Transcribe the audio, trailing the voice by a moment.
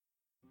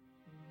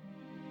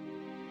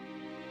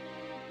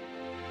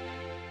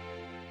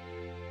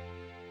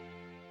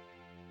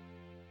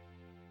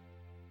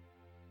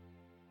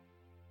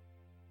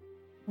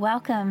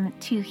Welcome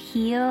to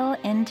Heal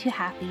into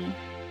Happy.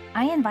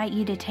 I invite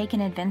you to take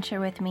an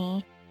adventure with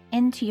me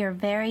into your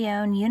very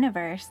own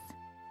universe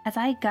as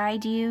I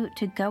guide you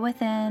to go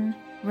within,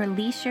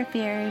 release your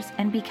fears,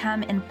 and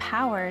become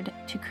empowered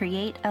to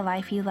create a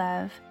life you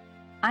love.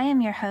 I am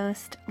your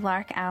host,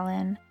 Lark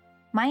Allen.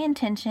 My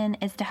intention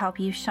is to help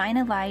you shine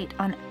a light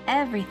on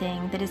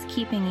everything that is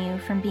keeping you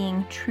from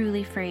being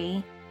truly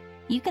free.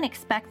 You can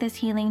expect this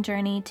healing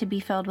journey to be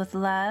filled with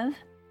love,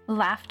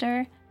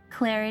 laughter,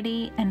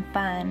 clarity, and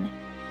fun.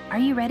 Are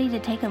you ready to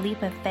take a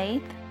leap of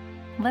faith?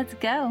 Let's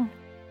go.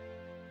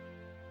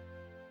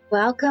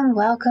 Welcome,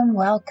 welcome,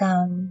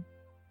 welcome.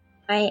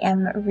 I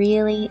am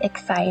really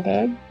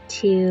excited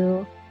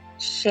to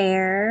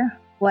share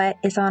what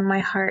is on my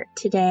heart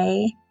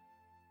today,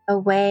 a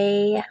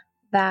way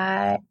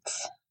that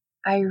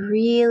I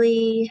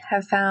really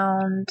have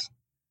found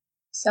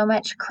so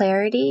much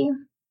clarity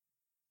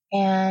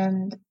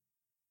and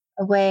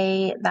a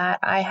way that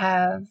I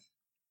have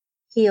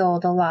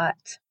healed a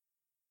lot.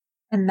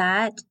 And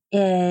that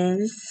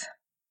is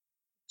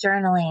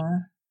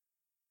journaling.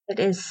 It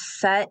is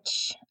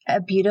such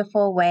a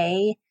beautiful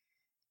way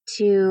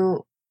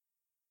to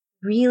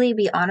really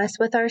be honest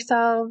with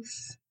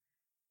ourselves.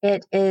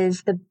 It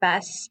is the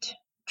best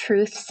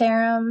truth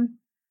serum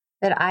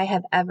that I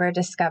have ever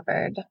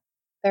discovered.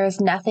 There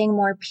is nothing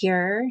more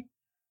pure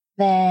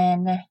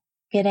than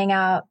getting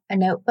out a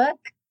notebook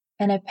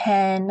and a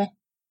pen,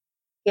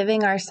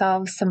 giving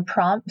ourselves some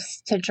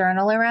prompts to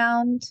journal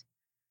around,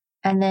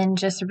 and then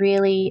just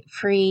really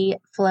free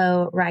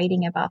flow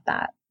writing about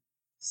that.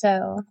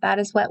 So that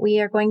is what we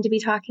are going to be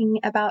talking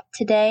about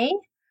today.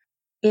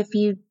 If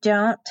you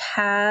don't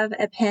have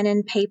a pen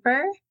and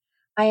paper,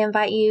 I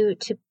invite you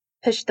to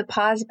push the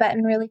pause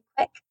button really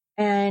quick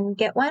and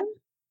get one.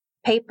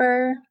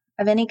 Paper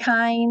of any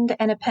kind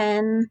and a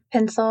pen,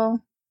 pencil,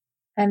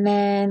 and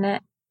then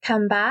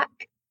come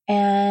back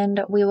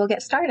and we will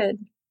get started.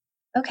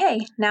 Okay,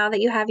 now that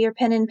you have your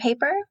pen and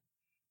paper,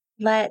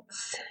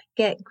 let's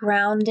get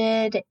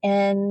grounded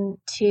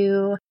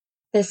into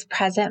this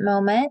present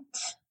moment.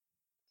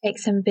 Take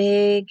some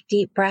big,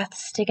 deep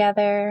breaths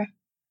together,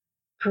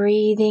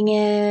 breathing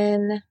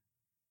in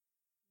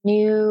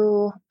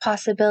new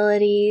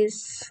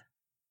possibilities,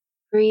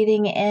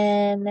 breathing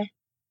in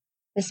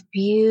this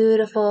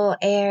beautiful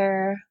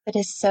air that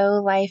is so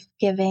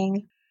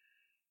life-giving.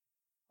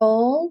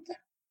 Hold,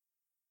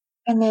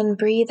 and then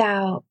breathe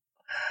out.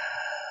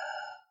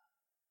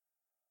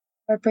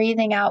 We're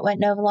breathing out what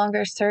no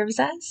longer serves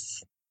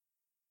us.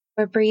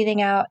 We're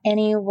breathing out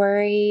any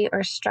worry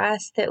or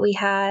stress that we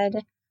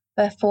had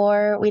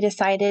before we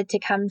decided to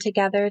come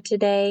together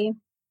today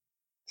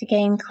to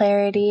gain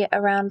clarity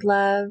around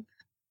love,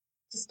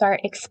 to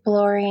start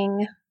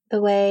exploring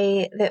the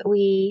way that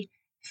we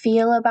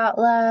feel about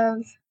love,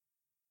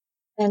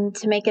 and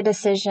to make a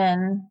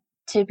decision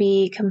to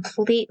be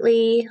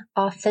completely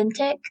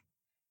authentic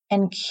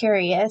and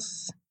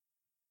curious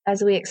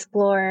as we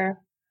explore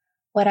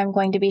what I'm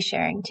going to be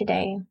sharing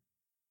today.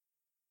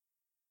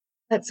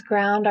 Let's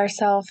ground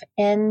ourselves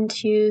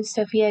into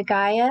Sophia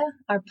Gaia,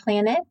 our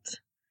planet.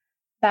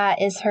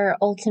 That is her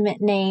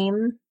ultimate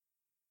name,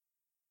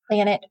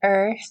 planet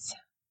Earth.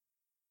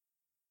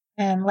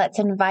 And let's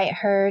invite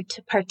her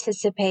to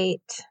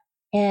participate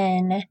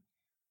in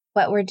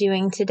what we're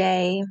doing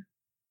today.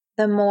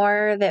 The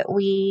more that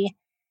we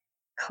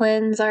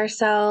cleanse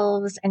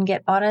ourselves and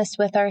get honest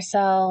with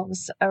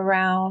ourselves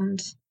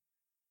around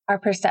our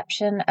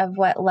perception of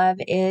what love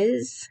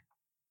is,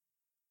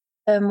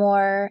 the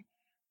more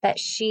that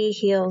she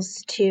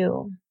heals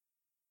too.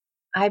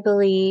 I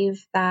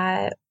believe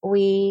that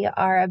we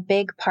are a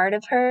big part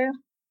of her.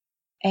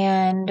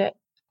 And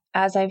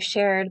as I've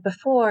shared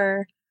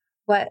before,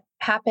 what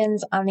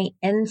happens on the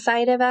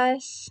inside of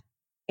us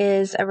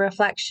is a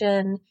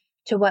reflection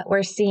to what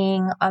we're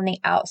seeing on the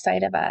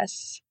outside of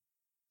us.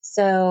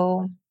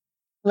 So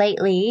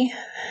lately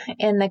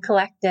in the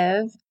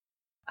collective,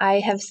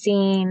 I have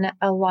seen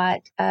a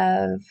lot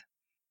of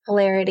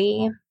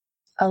polarity,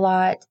 a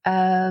lot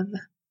of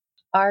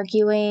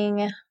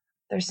arguing.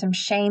 There's some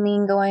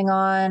shaming going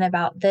on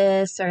about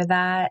this or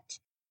that.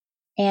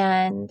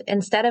 And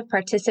instead of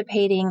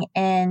participating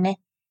in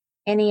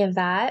any of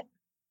that,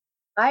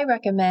 I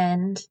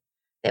recommend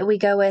that we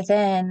go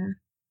within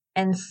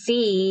and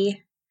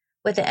see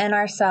within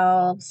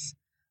ourselves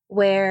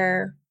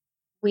where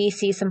we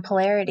see some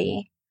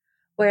polarity,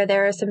 where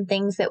there are some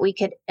things that we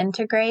could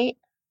integrate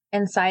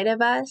inside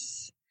of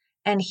us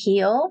and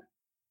heal.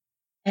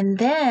 And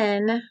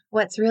then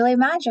what's really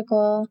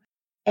magical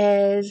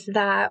is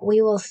that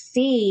we will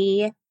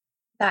see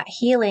that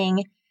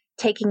healing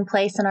taking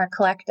place in our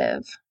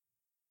collective.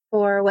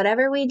 For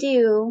whatever we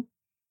do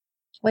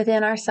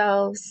within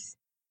ourselves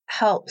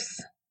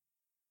helps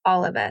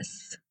all of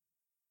us.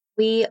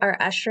 We are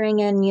ushering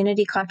in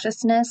unity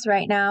consciousness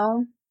right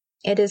now.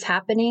 It is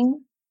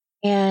happening.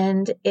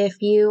 And if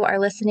you are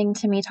listening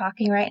to me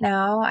talking right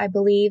now, I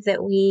believe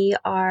that we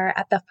are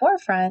at the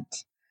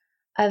forefront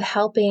of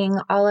helping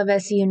all of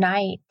us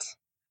unite.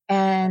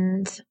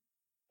 And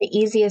the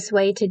easiest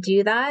way to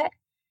do that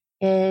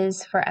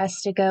is for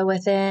us to go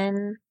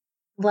within,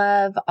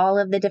 love all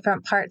of the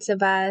different parts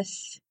of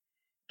us,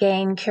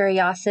 gain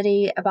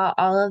curiosity about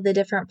all of the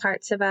different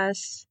parts of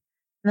us.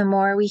 The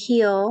more we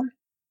heal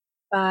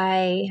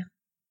by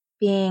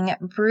being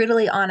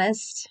brutally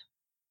honest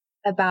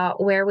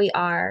about where we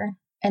are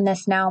in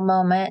this now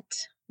moment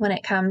when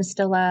it comes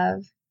to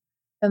love,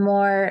 the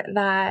more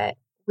that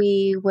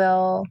we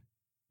will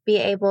be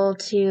able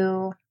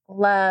to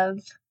love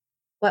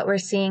what we're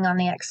seeing on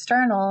the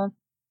external.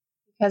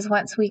 Because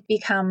once we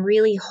become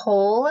really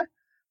whole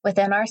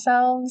within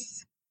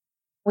ourselves,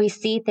 we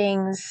see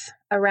things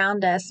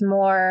around us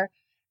more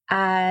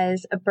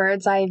as a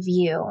bird's eye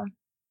view,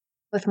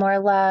 with more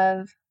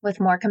love, with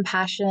more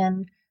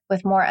compassion,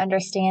 with more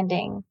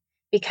understanding.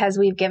 Because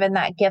we've given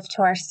that gift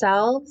to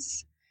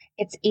ourselves,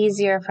 it's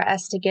easier for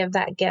us to give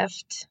that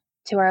gift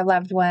to our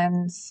loved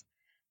ones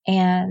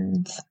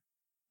and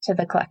to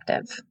the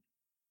collective.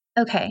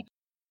 Okay,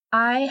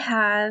 I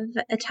have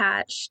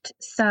attached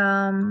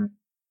some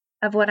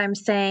of what I'm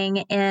saying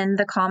in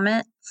the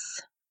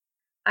comments.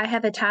 I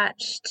have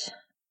attached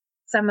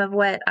some of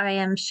what I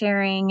am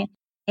sharing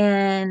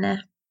in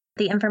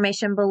the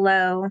information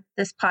below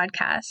this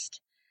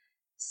podcast.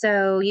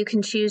 So you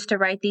can choose to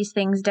write these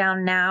things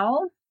down now,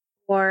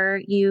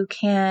 or you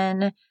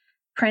can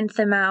print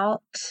them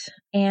out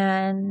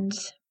and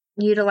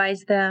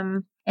utilize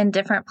them in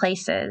different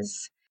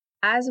places.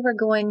 As we're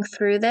going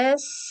through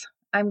this,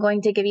 I'm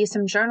going to give you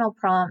some journal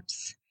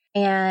prompts,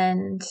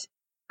 and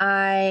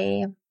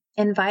I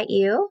invite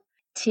you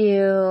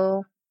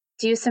to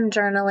do some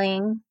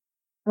journaling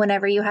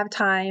whenever you have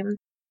time,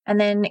 and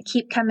then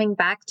keep coming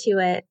back to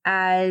it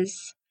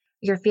as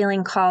you're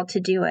feeling called to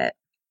do it.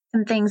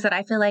 Some things that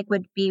I feel like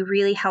would be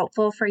really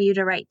helpful for you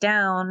to write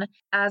down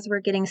as we're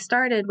getting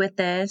started with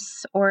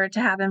this, or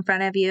to have in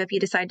front of you if you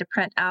decide to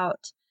print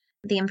out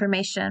the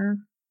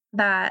information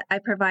that I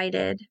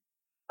provided,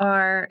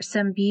 are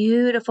some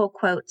beautiful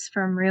quotes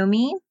from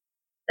Rumi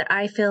that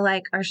I feel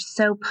like are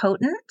so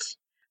potent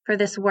for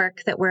this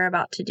work that we're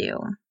about to do.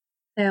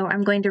 So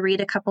I'm going to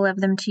read a couple of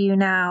them to you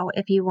now.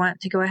 If you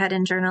want to go ahead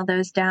and journal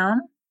those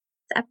down,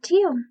 it's up to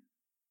you.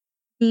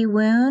 The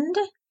wound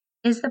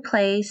is the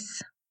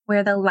place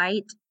where the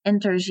light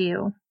enters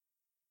you.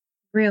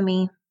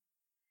 Rumi.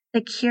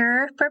 The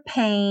cure for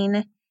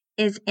pain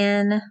is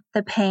in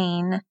the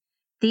pain.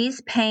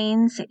 These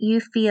pains you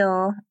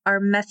feel are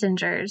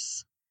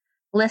messengers.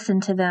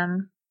 Listen to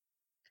them.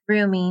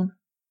 Rumi.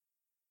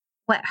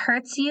 What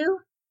hurts you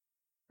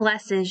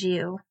blesses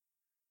you.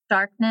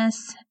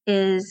 Darkness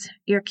is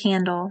your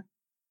candle.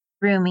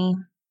 Rumi.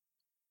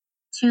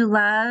 To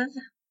love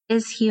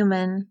is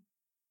human.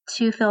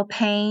 To feel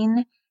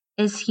pain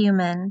is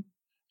human.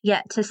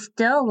 Yet to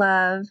still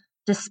love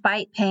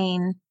despite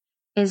pain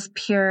is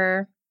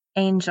pure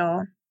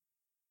angel.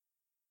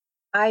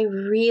 I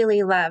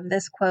really love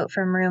this quote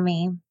from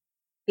Rumi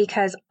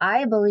because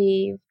I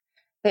believe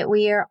that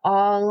we are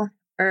all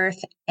earth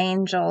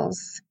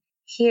angels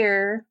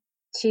here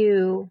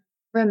to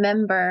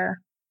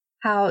remember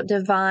how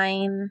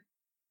divine,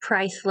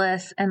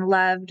 priceless, and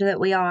loved that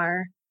we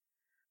are.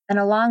 And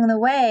along the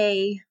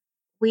way,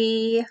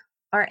 we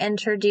are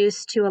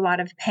introduced to a lot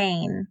of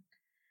pain,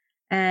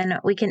 and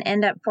we can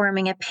end up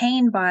forming a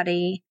pain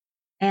body,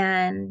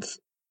 and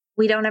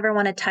we don't ever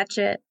want to touch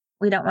it.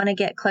 We don't want to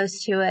get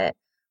close to it.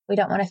 We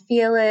don't want to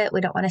feel it.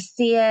 We don't want to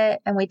see it.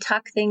 And we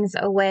tuck things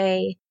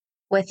away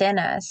within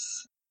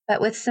us.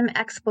 But with some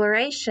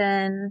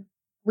exploration,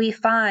 we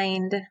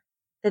find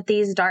that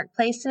these dark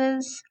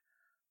places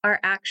are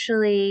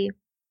actually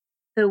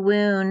the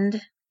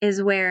wound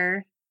is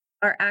where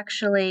are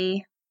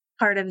actually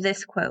part of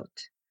this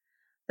quote.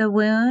 The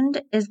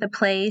wound is the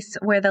place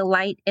where the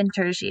light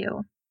enters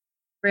you.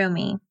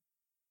 Rumi.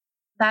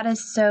 That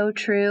is so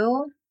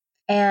true.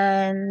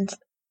 And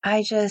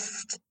I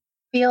just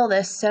feel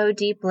this so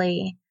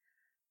deeply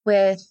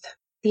with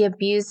the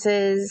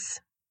abuses.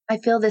 I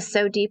feel this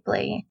so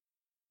deeply.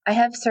 I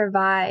have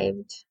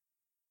survived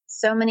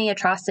so many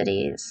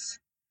atrocities,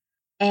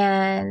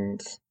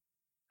 and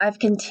I've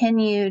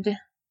continued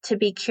to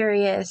be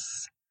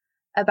curious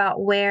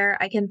about where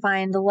I can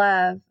find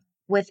love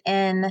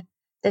within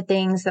the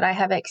things that I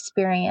have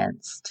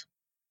experienced.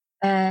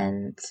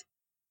 And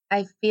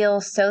I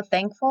feel so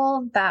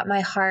thankful that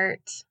my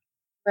heart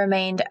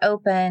remained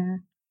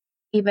open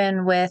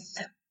even with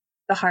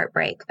the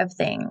heartbreak of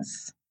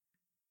things.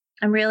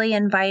 I'm really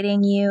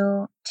inviting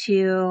you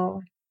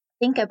to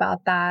think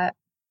about that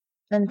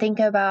and think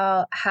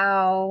about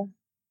how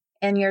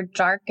in your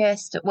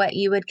darkest, what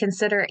you would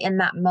consider in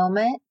that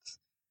moment,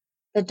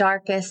 the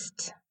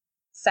darkest,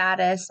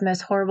 saddest,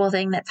 most horrible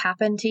thing that's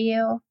happened to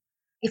you,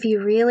 if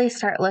you really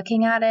start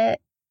looking at it,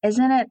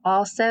 isn't it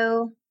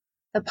also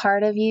the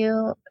part of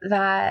you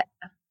that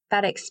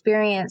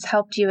experience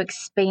helped you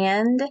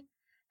expand,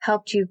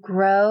 helped you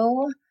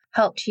grow,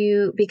 helped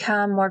you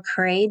become more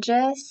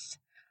courageous,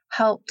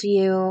 helped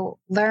you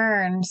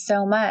learn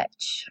so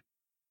much?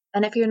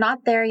 And if you're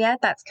not there yet,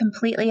 that's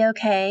completely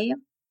okay.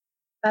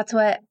 That's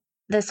what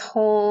this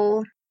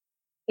whole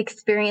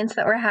experience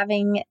that we're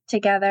having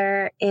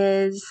together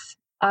is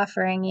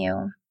offering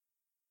you,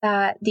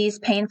 that these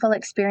painful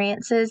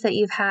experiences that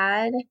you've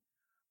had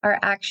are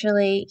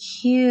actually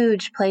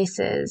huge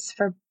places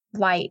for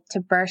light to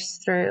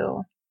burst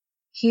through,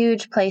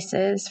 huge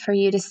places for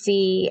you to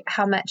see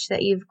how much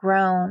that you've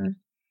grown.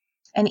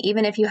 And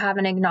even if you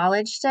haven't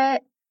acknowledged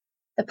it,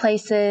 the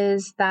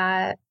places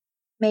that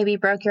maybe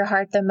broke your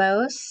heart the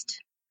most,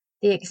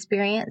 the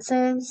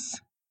experiences,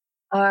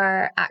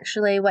 are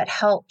actually what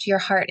helped your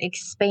heart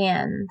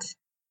expand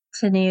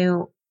to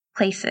new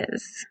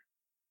places.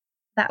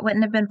 That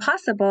wouldn't have been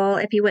possible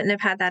if you wouldn't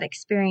have had that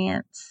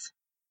experience.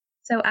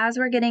 So as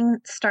we're getting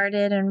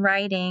started and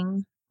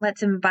writing,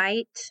 let's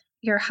invite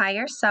your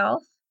higher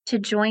self to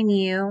join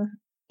you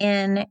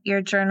in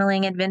your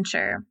journaling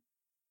adventure.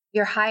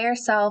 Your higher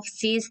self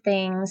sees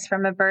things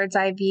from a bird's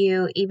eye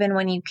view, even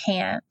when you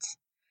can't.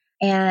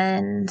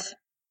 And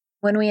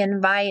when we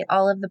invite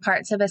all of the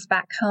parts of us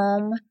back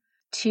home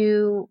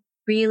to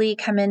really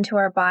come into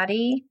our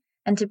body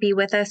and to be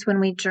with us when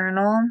we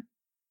journal,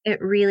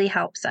 it really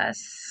helps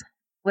us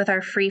with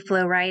our free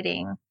flow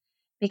writing,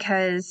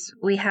 because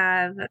we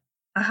have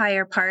a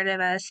higher part of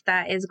us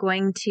that is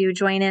going to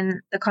join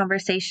in the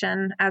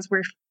conversation as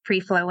we're free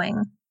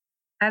flowing.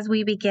 As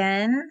we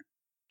begin,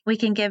 we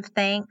can give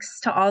thanks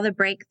to all the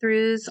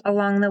breakthroughs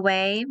along the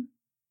way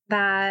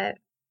that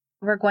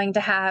we're going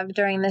to have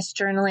during this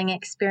journaling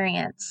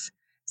experience,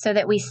 so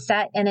that we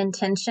set an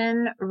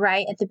intention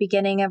right at the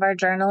beginning of our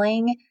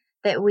journaling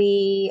that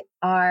we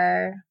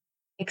are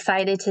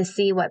excited to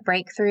see what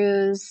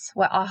breakthroughs,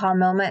 what aha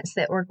moments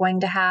that we're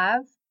going to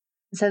have,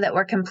 so that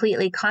we're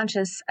completely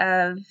conscious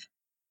of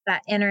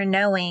that inner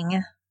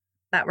knowing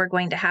that we're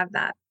going to have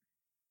that.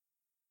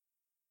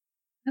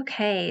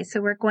 Okay, so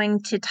we're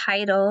going to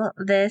title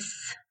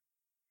this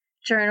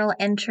journal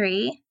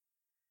entry,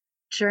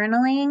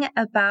 Journaling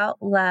About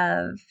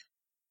Love.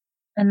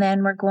 And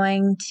then we're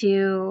going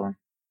to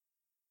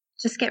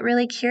just get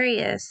really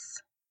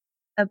curious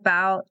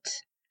about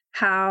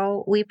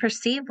how we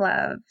perceive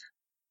love.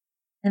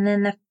 And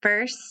then the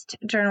first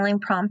journaling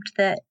prompt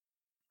that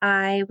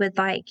I would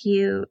like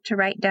you to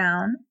write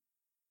down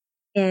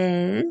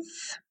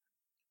is,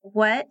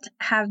 what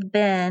have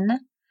been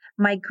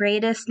my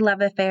greatest love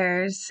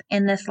affairs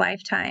in this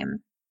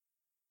lifetime?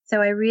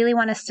 So I really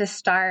want us to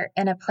start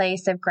in a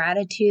place of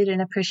gratitude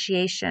and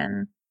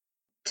appreciation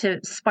to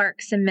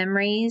spark some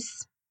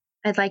memories.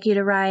 I'd like you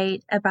to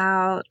write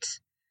about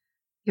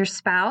your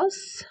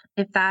spouse,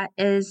 if that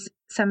is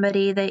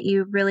somebody that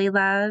you really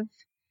love,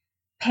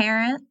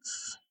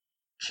 parents,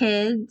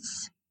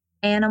 kids,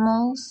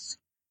 animals,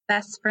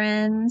 best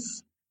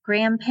friends,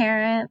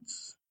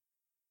 grandparents,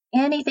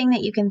 anything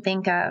that you can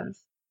think of,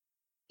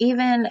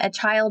 even a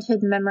childhood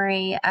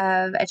memory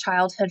of a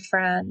childhood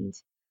friend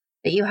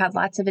that you had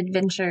lots of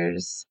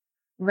adventures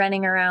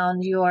running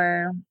around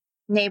your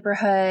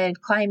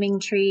neighborhood, climbing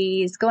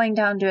trees, going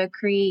down to a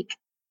creek.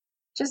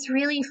 Just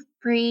really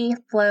free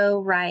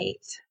flow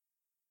write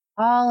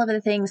all of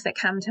the things that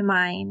come to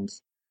mind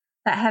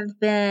that have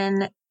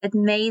been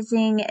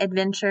amazing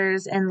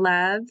adventures in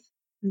love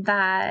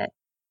that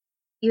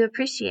you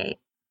appreciate.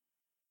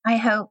 I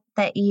hope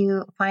that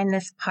you find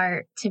this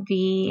part to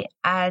be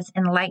as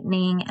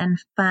enlightening and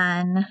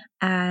fun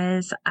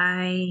as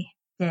I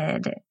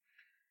did.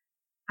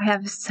 I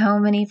have so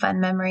many fun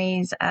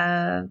memories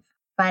of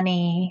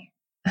funny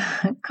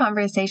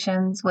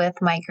conversations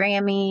with my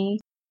Grammy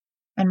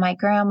and my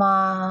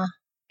grandma,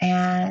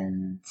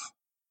 and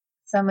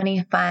so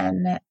many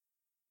fun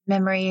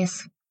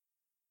memories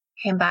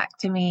came back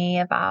to me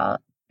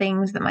about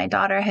things that my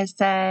daughter has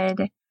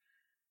said.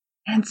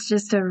 It's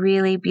just a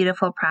really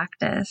beautiful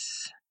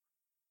practice.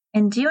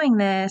 In doing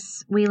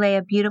this, we lay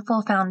a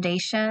beautiful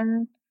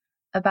foundation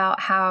about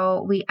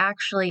how we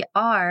actually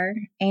are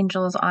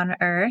angels on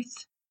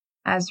earth,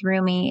 as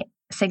Rumi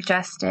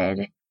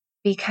suggested,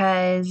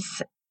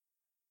 because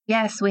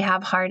yes, we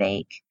have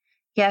heartache.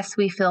 Yes,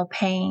 we feel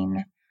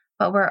pain,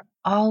 but we're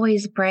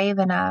always brave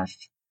enough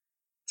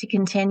to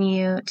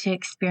continue to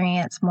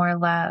experience more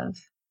love.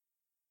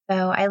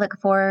 So I look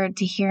forward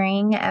to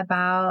hearing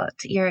about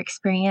your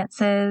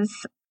experiences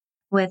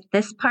with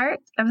this part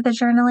of the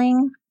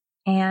journaling,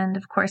 and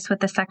of course with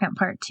the second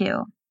part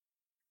too.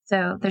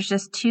 So there's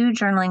just 2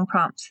 journaling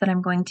prompts that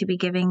I'm going to be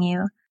giving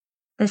you.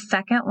 The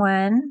second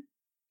one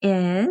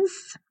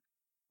is,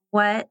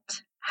 what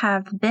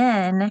have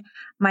been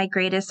my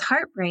greatest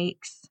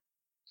heartbreaks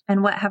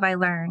and what have I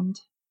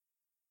learned?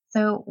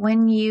 So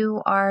when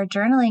you are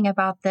journaling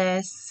about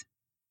this,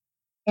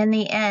 in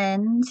the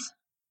end,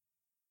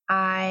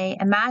 I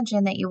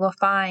imagine that you will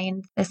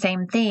find the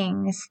same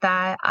things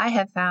that I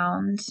have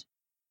found.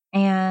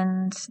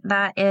 And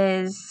that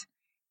is,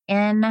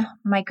 in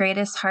my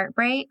greatest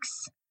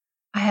heartbreaks,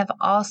 I have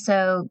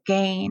also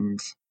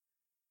gained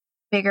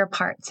bigger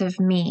parts of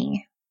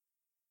me.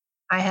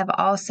 I have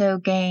also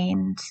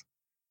gained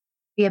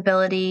the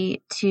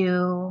ability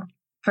to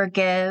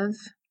forgive,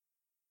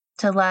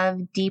 to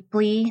love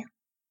deeply,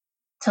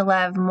 to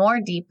love more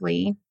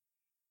deeply,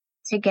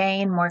 to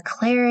gain more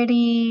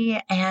clarity.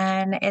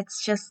 And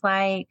it's just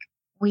like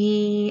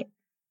we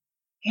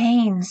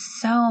gain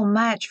so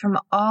much from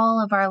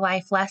all of our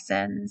life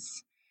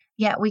lessons,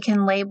 yet we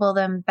can label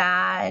them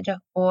bad,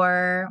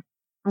 or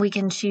we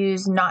can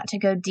choose not to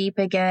go deep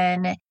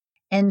again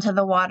into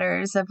the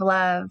waters of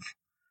love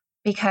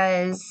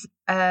because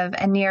of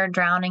a near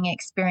drowning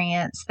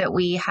experience that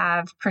we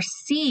have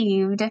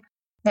perceived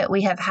that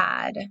we have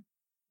had.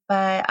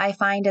 But I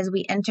find as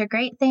we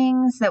integrate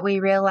things that we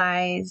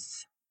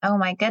realize, oh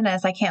my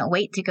goodness, I can't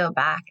wait to go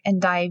back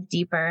and dive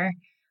deeper,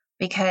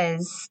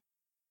 because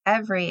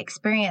every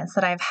experience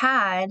that I've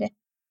had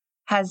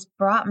has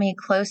brought me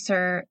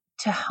closer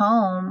to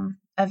home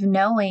of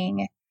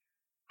knowing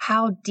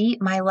how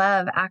deep my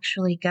love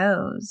actually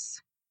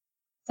goes.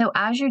 So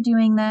as you're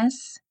doing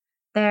this,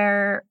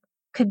 there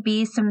could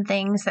be some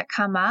things that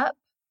come up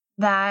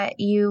that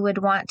you would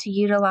want to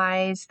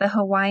utilize the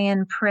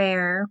Hawaiian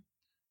prayer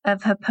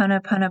of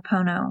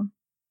Ho'oponopono.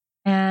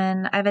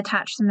 And I've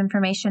attached some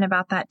information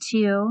about that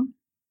too,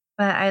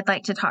 but I'd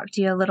like to talk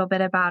to you a little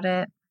bit about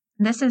it.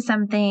 This is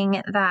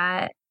something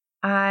that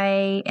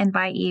I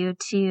invite you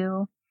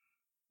to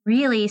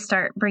really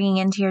start bringing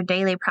into your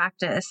daily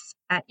practice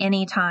at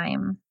any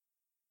time.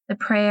 The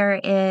prayer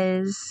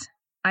is,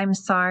 I'm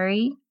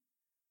sorry,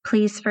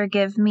 please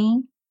forgive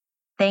me,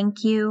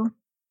 thank you,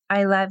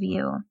 I love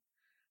you.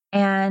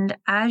 And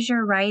as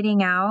you're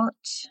writing out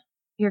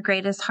your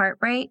greatest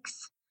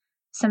heartbreaks,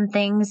 some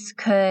things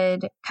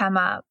could come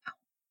up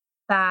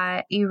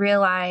that you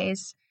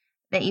realize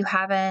that you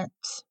haven't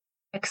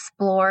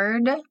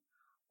explored,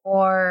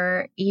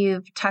 or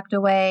you've tucked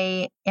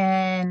away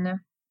in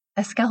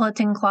a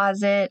skeleton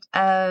closet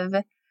of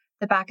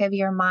the back of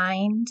your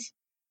mind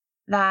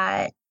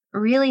that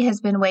really has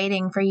been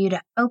waiting for you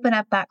to open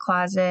up that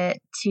closet,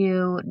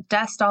 to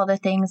dust all the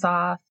things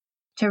off,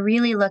 to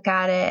really look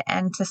at it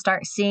and to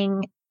start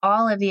seeing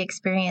all of the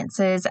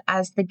experiences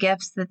as the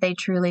gifts that they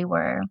truly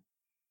were.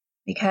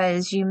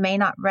 Because you may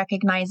not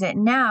recognize it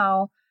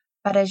now,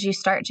 but as you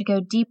start to go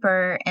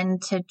deeper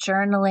into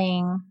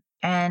journaling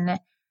and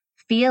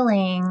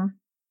feeling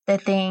the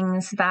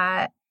things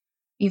that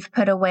you've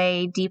put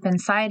away deep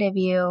inside of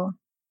you,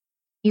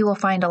 you will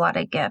find a lot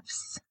of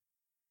gifts.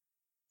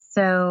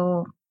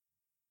 So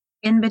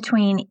in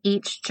between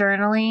each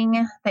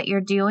journaling that you're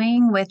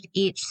doing with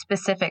each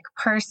specific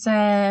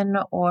person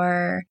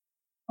or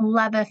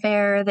love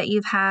affair that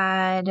you've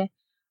had,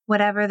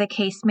 whatever the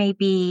case may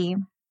be,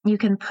 you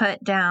can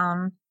put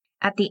down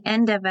at the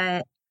end of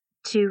it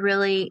to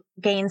really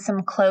gain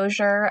some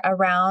closure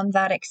around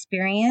that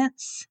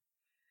experience.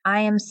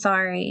 I am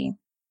sorry.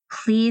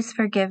 Please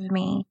forgive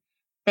me.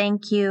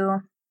 Thank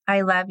you.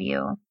 I love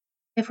you.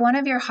 If one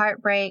of your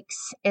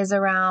heartbreaks is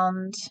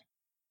around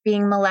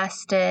being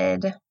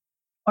molested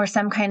or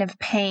some kind of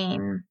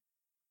pain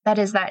that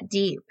is that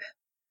deep,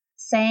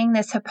 saying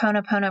this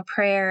Ho'oponopono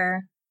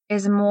prayer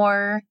is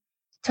more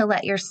to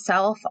let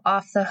yourself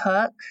off the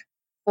hook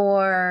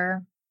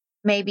for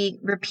maybe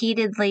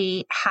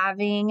repeatedly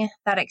having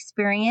that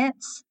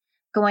experience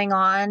going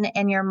on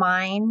in your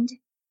mind.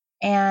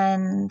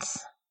 And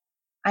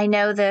I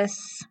know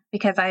this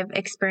because I've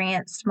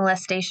experienced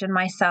molestation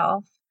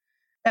myself,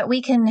 that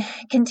we can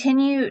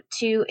continue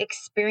to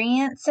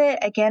experience it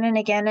again and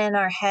again in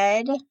our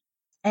head.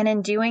 And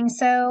in doing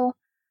so,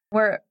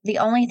 the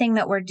only thing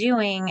that we're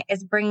doing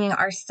is bringing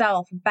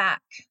ourselves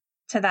back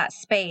to that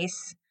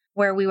space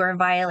where we were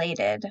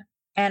violated.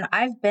 And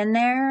I've been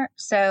there.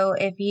 So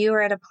if you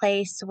are at a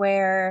place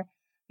where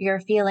you're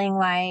feeling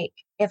like,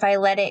 if I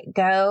let it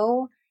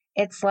go,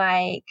 it's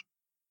like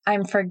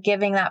I'm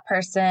forgiving that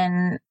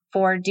person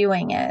for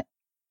doing it.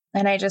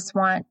 And I just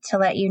want to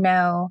let you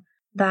know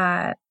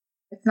that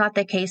it's not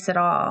the case at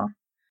all.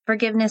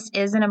 Forgiveness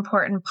is an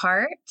important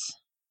part,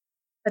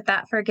 but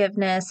that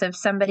forgiveness of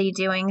somebody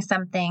doing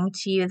something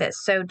to you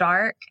that's so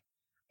dark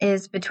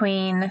is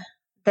between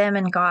them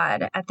and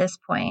God at this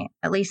point.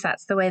 At least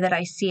that's the way that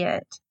I see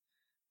it.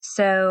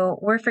 So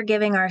we're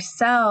forgiving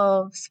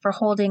ourselves for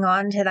holding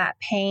on to that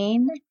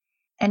pain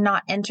and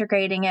not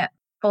integrating it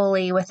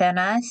fully within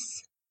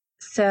us.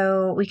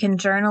 So we can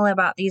journal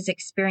about these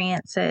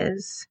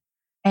experiences.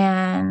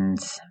 And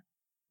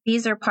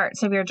these are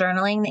parts of your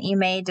journaling that you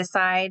may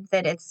decide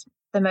that it's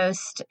the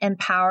most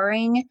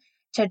empowering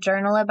to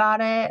journal about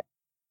it,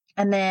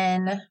 and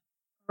then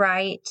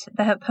write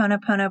the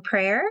Ho'oponopono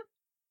prayer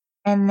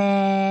and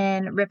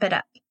then rip it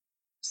up.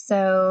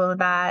 So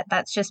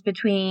that's just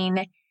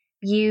between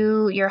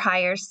you, your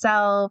higher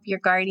self, your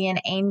guardian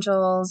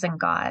angels, and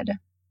God,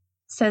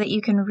 so that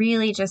you can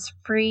really just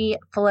free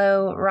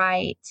flow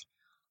write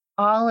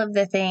all of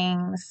the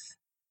things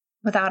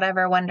without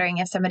ever wondering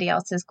if somebody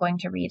else is going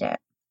to read it.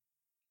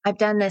 I've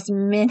done this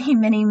many,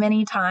 many,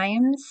 many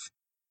times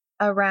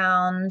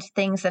around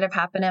things that have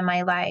happened in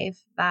my life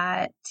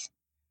that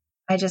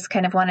I just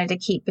kind of wanted to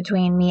keep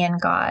between me and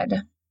God.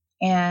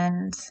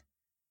 And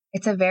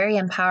it's a very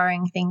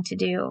empowering thing to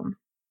do.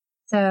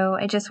 So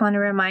I just want to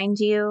remind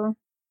you,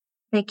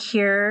 the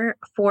cure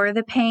for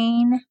the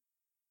pain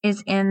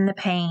is in the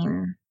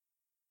pain.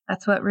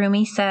 That's what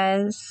Rumi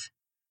says.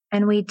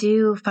 And we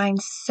do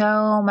find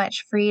so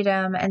much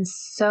freedom and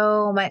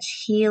so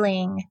much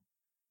healing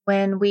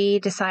when we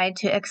decide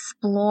to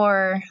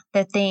explore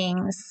the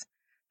things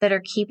that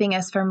are keeping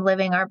us from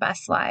living our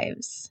best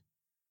lives.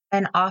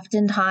 And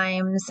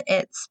oftentimes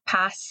it's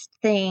past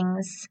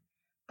things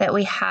that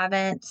we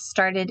haven't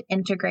started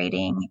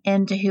integrating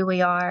into who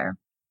we are.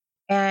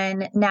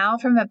 And now,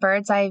 from a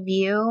bird's eye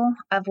view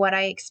of what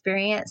I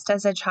experienced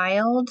as a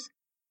child,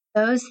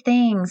 those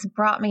things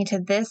brought me to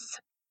this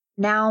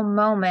now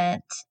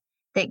moment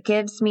that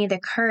gives me the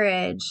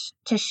courage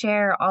to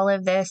share all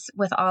of this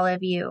with all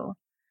of you,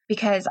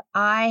 because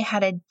I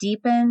had a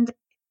deepened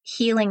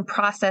healing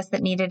process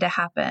that needed to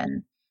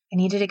happen. I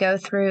needed to go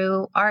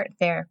through art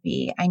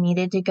therapy. I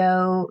needed to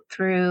go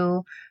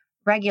through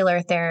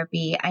regular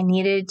therapy. I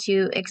needed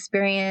to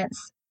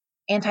experience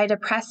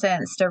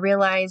antidepressants to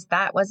realize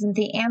that wasn't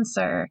the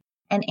answer,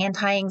 and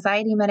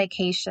anti-anxiety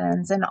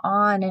medications, and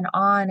on and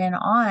on and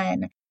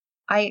on.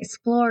 I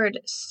explored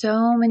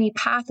so many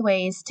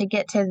pathways to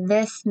get to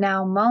this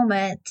now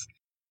moment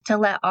to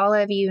let all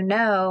of you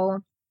know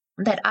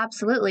that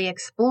absolutely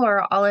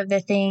explore all of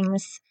the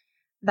things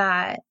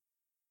that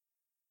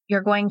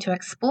you're going to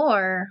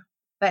explore,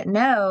 but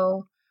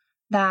know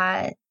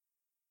that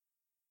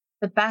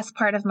the best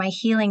part of my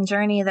healing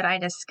journey that I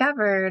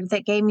discovered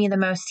that gave me the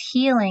most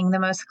healing, the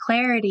most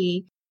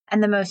clarity,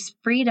 and the most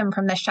freedom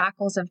from the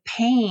shackles of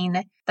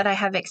pain that I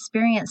have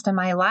experienced in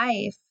my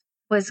life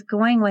was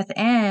going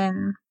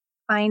within,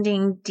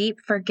 finding deep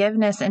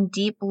forgiveness and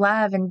deep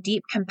love and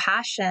deep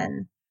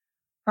compassion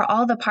for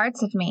all the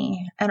parts of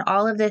me and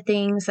all of the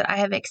things that I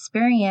have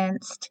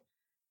experienced,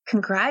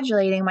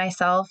 congratulating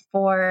myself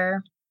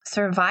for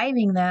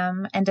surviving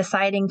them and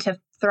deciding to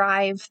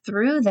thrive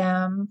through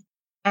them,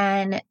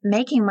 and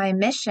making my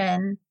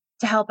mission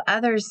to help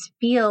others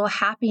feel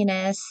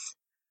happiness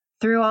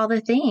through all the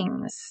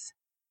things.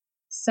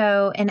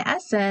 So in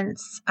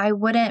essence, I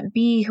wouldn't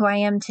be who I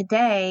am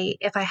today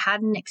if I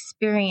hadn't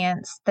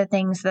experienced the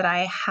things that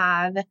I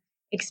have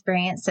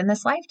experienced in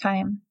this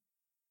lifetime.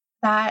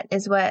 That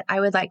is what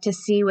I would like to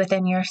see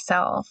within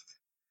yourself.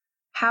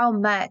 How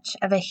much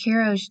of a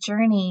hero's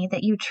journey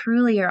that you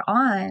truly are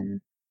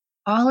on.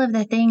 All of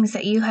the things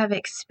that you have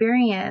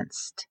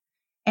experienced,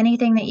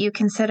 anything that you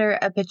consider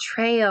a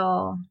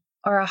betrayal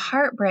or a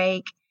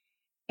heartbreak,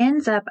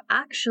 ends up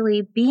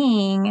actually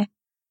being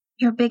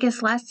your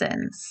biggest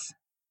lessons.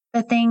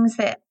 The things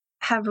that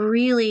have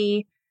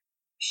really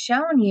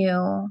shown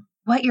you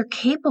what you're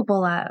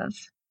capable of,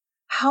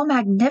 how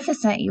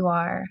magnificent you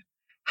are,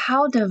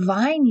 how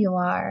divine you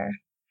are,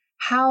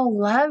 how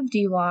loved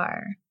you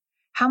are,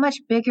 how much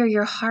bigger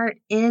your heart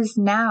is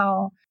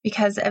now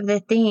because of the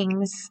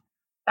things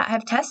that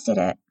have tested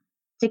it,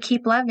 to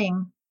keep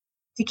loving,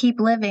 to keep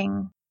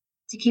living,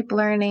 to keep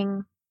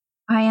learning.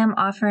 I am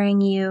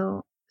offering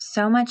you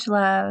so much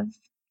love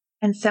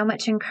and so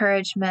much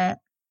encouragement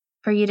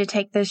for you to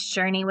take this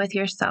journey with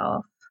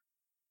yourself.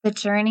 The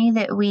journey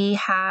that we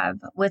have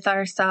with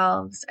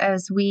ourselves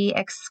as we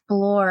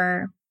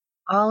explore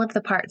all of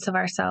the parts of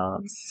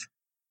ourselves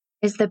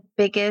is the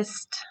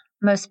biggest,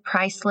 most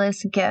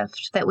priceless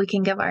gift that we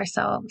can give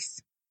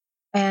ourselves.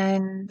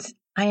 And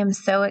I am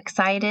so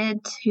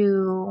excited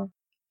to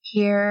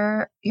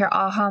hear your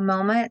aha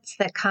moments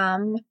that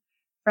come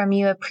from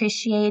you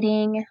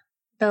appreciating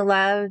the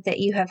love that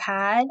you have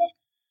had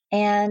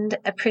and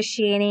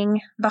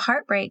appreciating the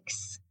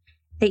heartbreaks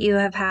that you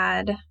have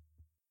had,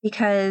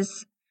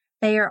 because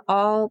they are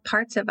all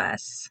parts of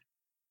us.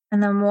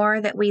 And the more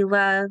that we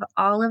love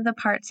all of the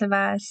parts of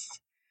us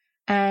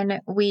and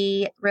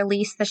we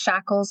release the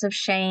shackles of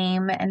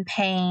shame and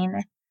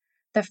pain,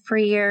 the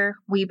freer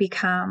we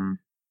become.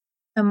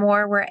 The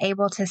more we're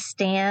able to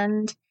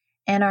stand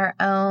in our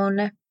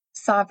own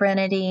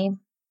sovereignty,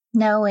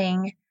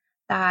 knowing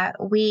that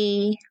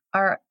we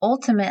are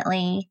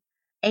ultimately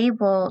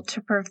able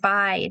to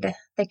provide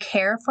the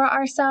care for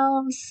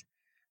ourselves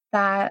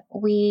that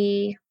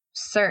we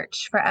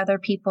search for other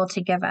people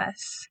to give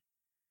us.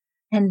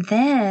 And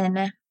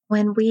then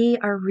when we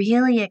are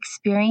really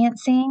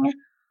experiencing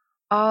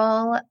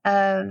all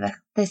of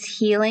this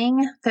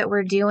healing that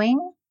we're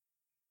doing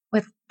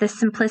with the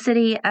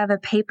simplicity of a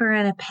paper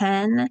and a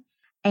pen,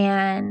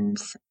 and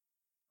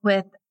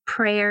with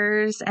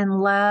prayers and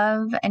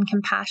love and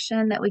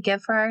compassion that we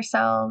give for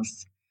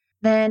ourselves,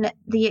 then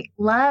the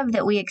love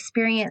that we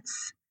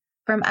experience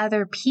from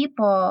other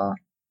people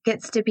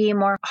gets to be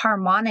more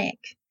harmonic.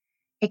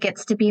 It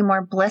gets to be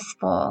more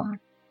blissful.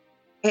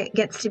 It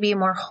gets to be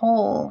more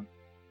whole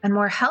and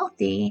more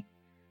healthy,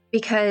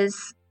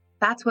 because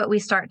that's what we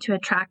start to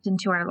attract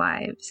into our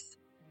lives.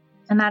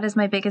 And that is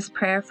my biggest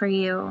prayer for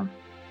you,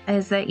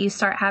 is that you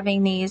start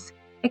having these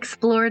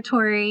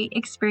exploratory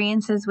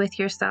experiences with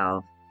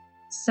yourself.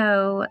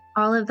 So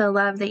all of the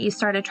love that you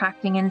start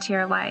attracting into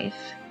your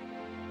life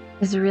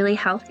is really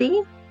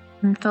healthy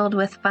and filled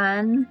with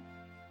fun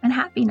and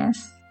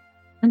happiness.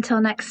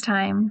 Until next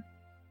time,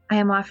 I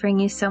am offering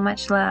you so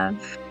much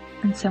love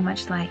and so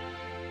much light.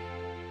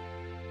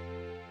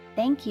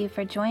 Thank you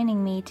for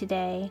joining me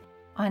today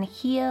on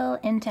Heal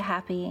into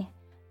Happy.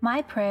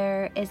 My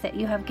prayer is that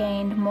you have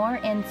gained more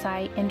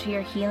insight into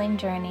your healing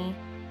journey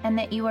and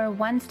that you are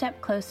one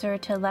step closer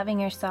to loving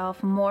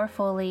yourself more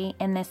fully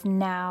in this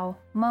now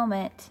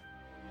moment.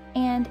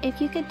 And if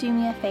you could do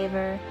me a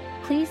favor,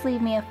 please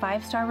leave me a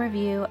 5-star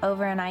review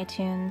over on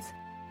iTunes.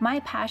 My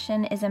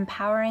passion is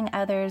empowering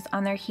others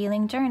on their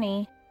healing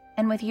journey,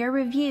 and with your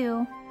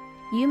review,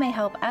 you may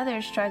help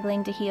others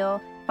struggling to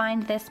heal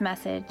find this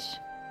message.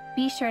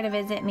 Be sure to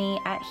visit me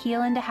at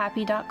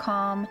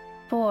healintohappy.com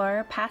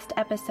for past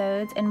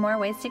episodes and more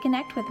ways to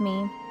connect with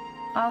me.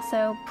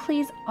 Also,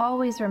 please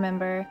always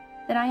remember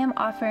that I am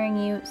offering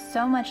you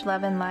so much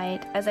love and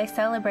light as I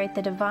celebrate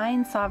the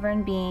divine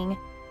sovereign being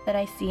that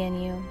I see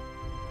in you.